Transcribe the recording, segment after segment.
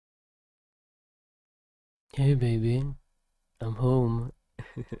Hey baby, I'm home.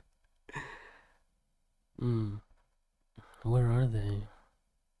 Where are they?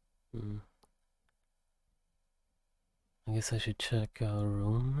 Hmm, I guess I should check our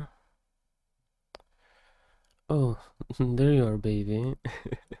room. Oh, there you are, baby.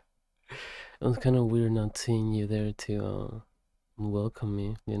 It was kind of weird not seeing you there to welcome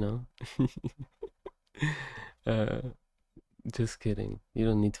me, you know? uh, just kidding. You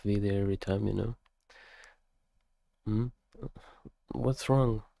don't need to be there every time, you know? Hmm? What's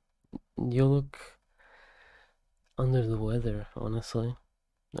wrong? You look under the weather, honestly.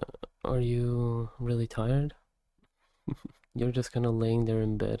 Are you really tired? You're just kind of laying there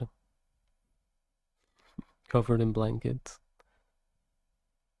in bed, covered in blankets.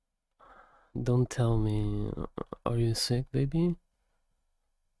 Don't tell me. Are you sick, baby?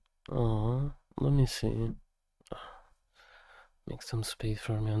 Aw, let me see. Make some space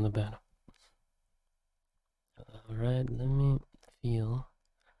for me on the bed. Alright, let me feel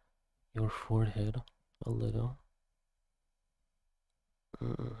your forehead a little.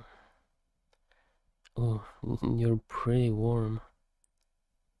 Mm. Oh, you're pretty warm.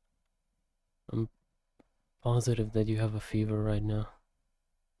 I'm positive that you have a fever right now.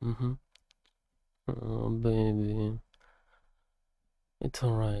 Mm-hmm. Oh, baby. It's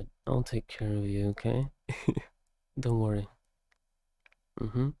alright. I'll take care of you, okay? Don't worry.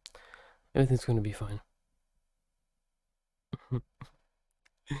 Mm-hmm. Everything's gonna be fine.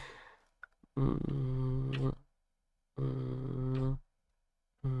 Mm, mm,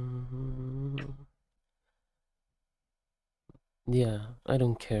 mm. Yeah, I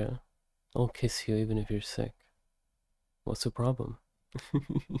don't care. I'll kiss you even if you're sick. What's the problem?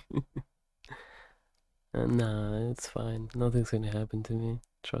 Nah, it's fine. Nothing's gonna happen to me.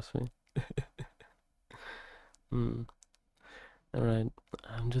 Trust me. Hmm. Alright,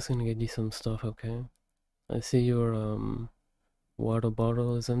 I'm just gonna get you some stuff, okay? I see your water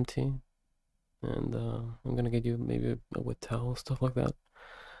bottle is empty, and I'm gonna get you maybe a wet towel, stuff like that.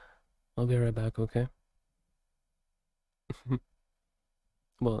 I'll be right back, okay?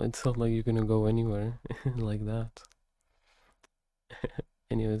 Well, it's not like you're gonna go anywhere like that.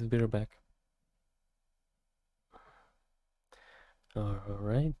 Anyways, be right back.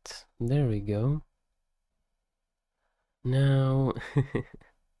 Alright, there we go. Now,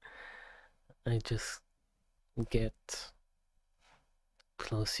 I just get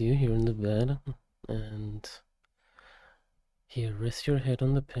close to you here in the bed, and here, rest your head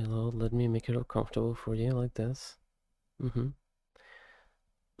on the pillow. Let me make it all comfortable for you, like this. Mm-hmm.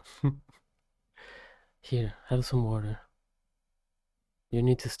 Here, have some water. You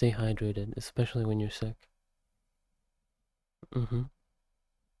need to stay hydrated, especially when you're sick. Mm-hmm.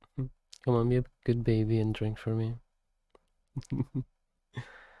 Come on, be a good baby and drink for me.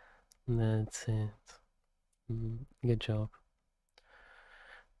 That's it. Good job.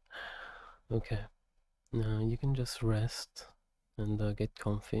 Okay, now you can just rest and get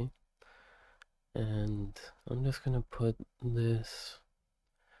comfy. And I'm just gonna put this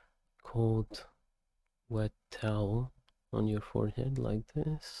cold, wet towel on your forehead like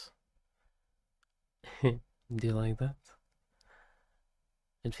this. Do you like that?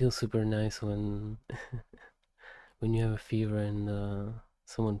 It feels super nice when when you have a fever and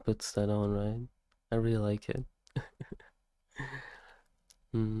someone puts that on, right? I really like it.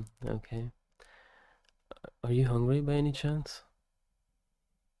 Okay. Are you hungry by any chance?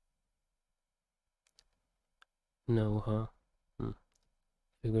 No, huh? Hmm.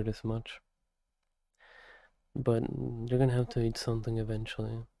 Figured as much. But you're gonna have to eat something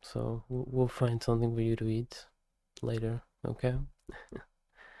eventually, so we'll find something for you to eat later, okay?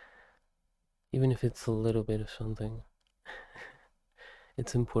 Even if it's a little bit of something.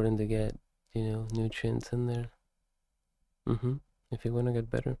 It's important to get, nutrients in there. Mm-hmm. If you wanna get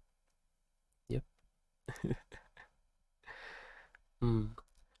better. Yep. Mm.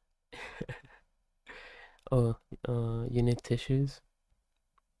 Oh, you need tissues?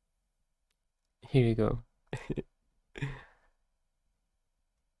 Here you go.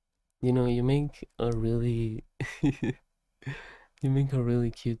 You make a really you make a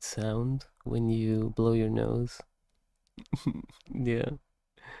really cute sound when you blow your nose. Yeah.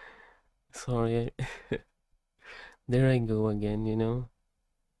 Sorry. There I go again.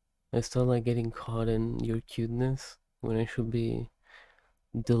 I still like getting caught in your cuteness when I should be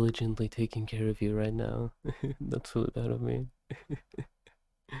diligently taking care of you right now. That's really bad of me.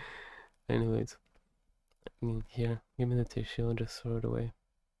 Anyways, here, give me the tissue, I'll just throw it away.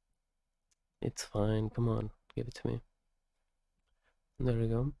 It's fine, come on, give it to me. There we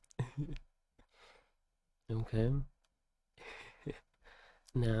go. Okay.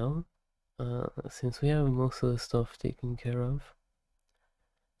 Now, since we have most of the stuff taken care of,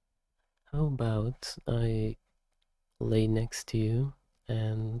 how about I lay next to you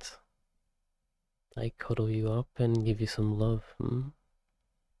and I cuddle you up and give you some love? Hmm?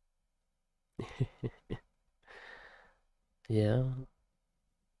 Yeah,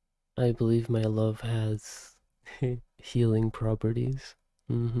 I believe my love has healing properties.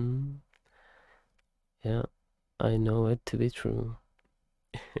 Mm-hmm. Yeah, I know it to be true.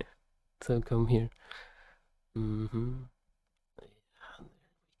 So come here. Mm-hmm. Yeah, there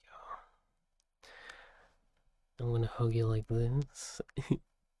we go. I'm gonna hug you like this.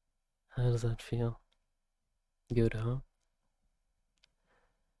 How does that feel? Good, huh?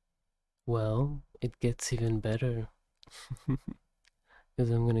 Well, it gets even better.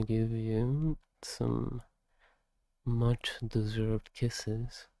 Because I'm gonna give you some much deserved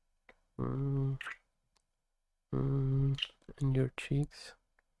kisses. Mm, in your cheeks.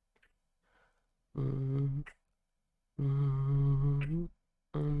 Mm, mm,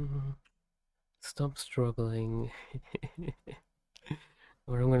 mm. Stop struggling.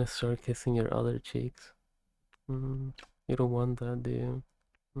 Or I'm gonna start kissing your other cheeks. You don't want that, do you?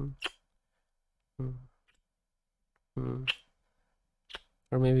 Mm, mm, mm.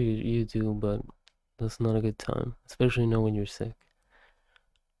 Or maybe you do, but that's not a good time, especially now when you're sick.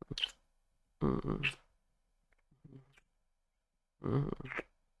 Mm,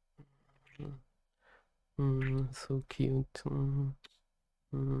 mm, so cute. Mm,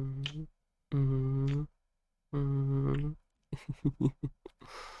 mm, mm.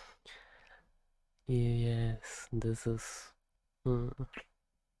 Yes, mm,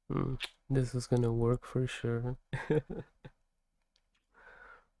 mm, this is gonna work for sure.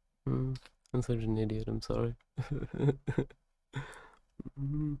 I'm such an idiot. I'm sorry.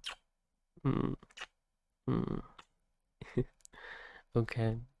 Mm, mm, mm.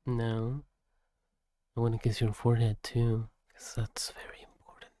 Okay, now I want to kiss your forehead too, because that's very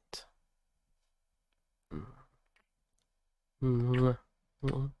important. Mm,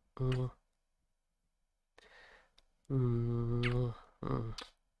 mm, mm, mm, mm.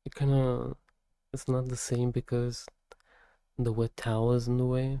 It kind of, it's not the same because the wet towel is in the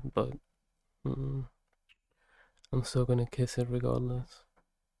way, but mm, I'm still gonna kiss it regardless.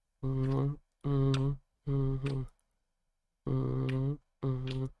 Mm, mm, mm, mm,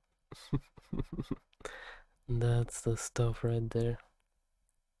 mm. That's the stuff right there.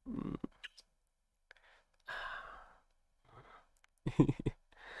 Mm.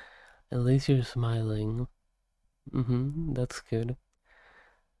 At least you're smiling. That's good.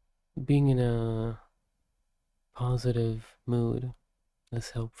 Being in a positive mood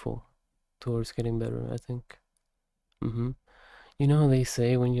is helpful towards getting better, I think. Mm-hmm. You know how they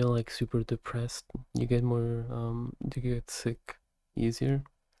say when you're like super depressed, you get sick easier?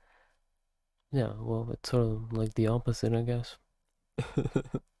 Yeah, well, it's sort of like the opposite, I guess.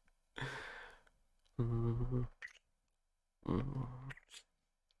 Mhm, mhm,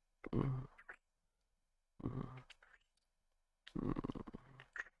 mhm, mhm, mhm.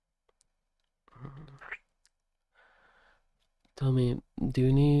 Tell me, do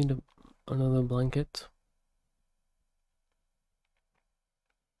you need another blanket?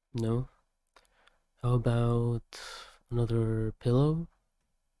 No? How about another pillow?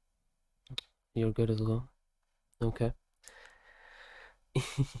 You're good as well. Okay.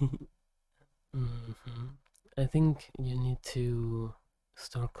 hmm I think you need to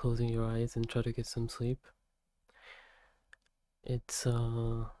start closing your eyes and try to get some sleep. It's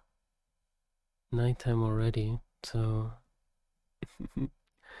nighttime already, so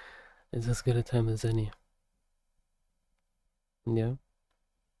it's as good a time as any. Yeah.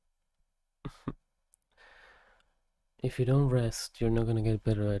 If you don't rest, you're not gonna get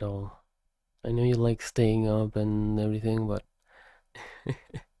better at all. I know you like staying up and everything, but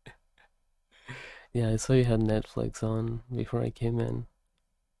yeah, I saw you had Netflix on before I came in.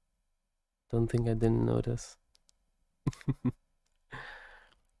 Don't think I didn't notice.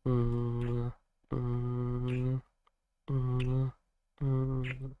 mm, mm, mm,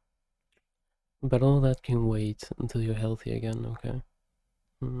 mm. But all that can wait until you're healthy again, okay?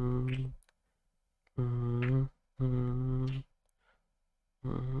 Mm, mm, mm,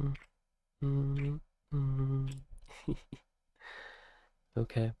 mm, mm, mm.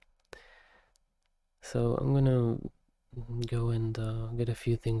 Okay, so I'm gonna go and get a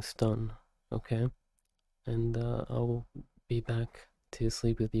few things done, okay? And I'll be back to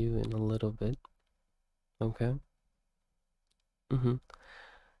sleep with you in a little bit, okay? Mm-hmm.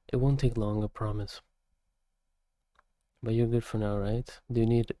 It won't take long, I promise. But you're good for now, right? Do you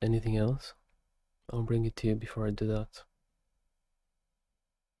need anything else? I'll bring it to you before I do that.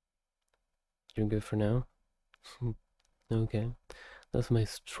 You're good for now? Okay. That's my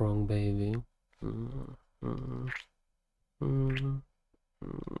strong baby. Mm, mm, mm,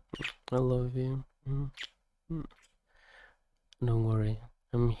 mm. I love you. Don't worry.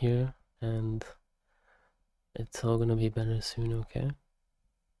 I'm here and it's all gonna be better soon, okay?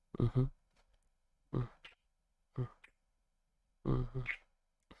 Mm-hmm.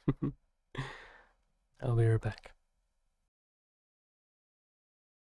 Mm-hmm. I'll be right back.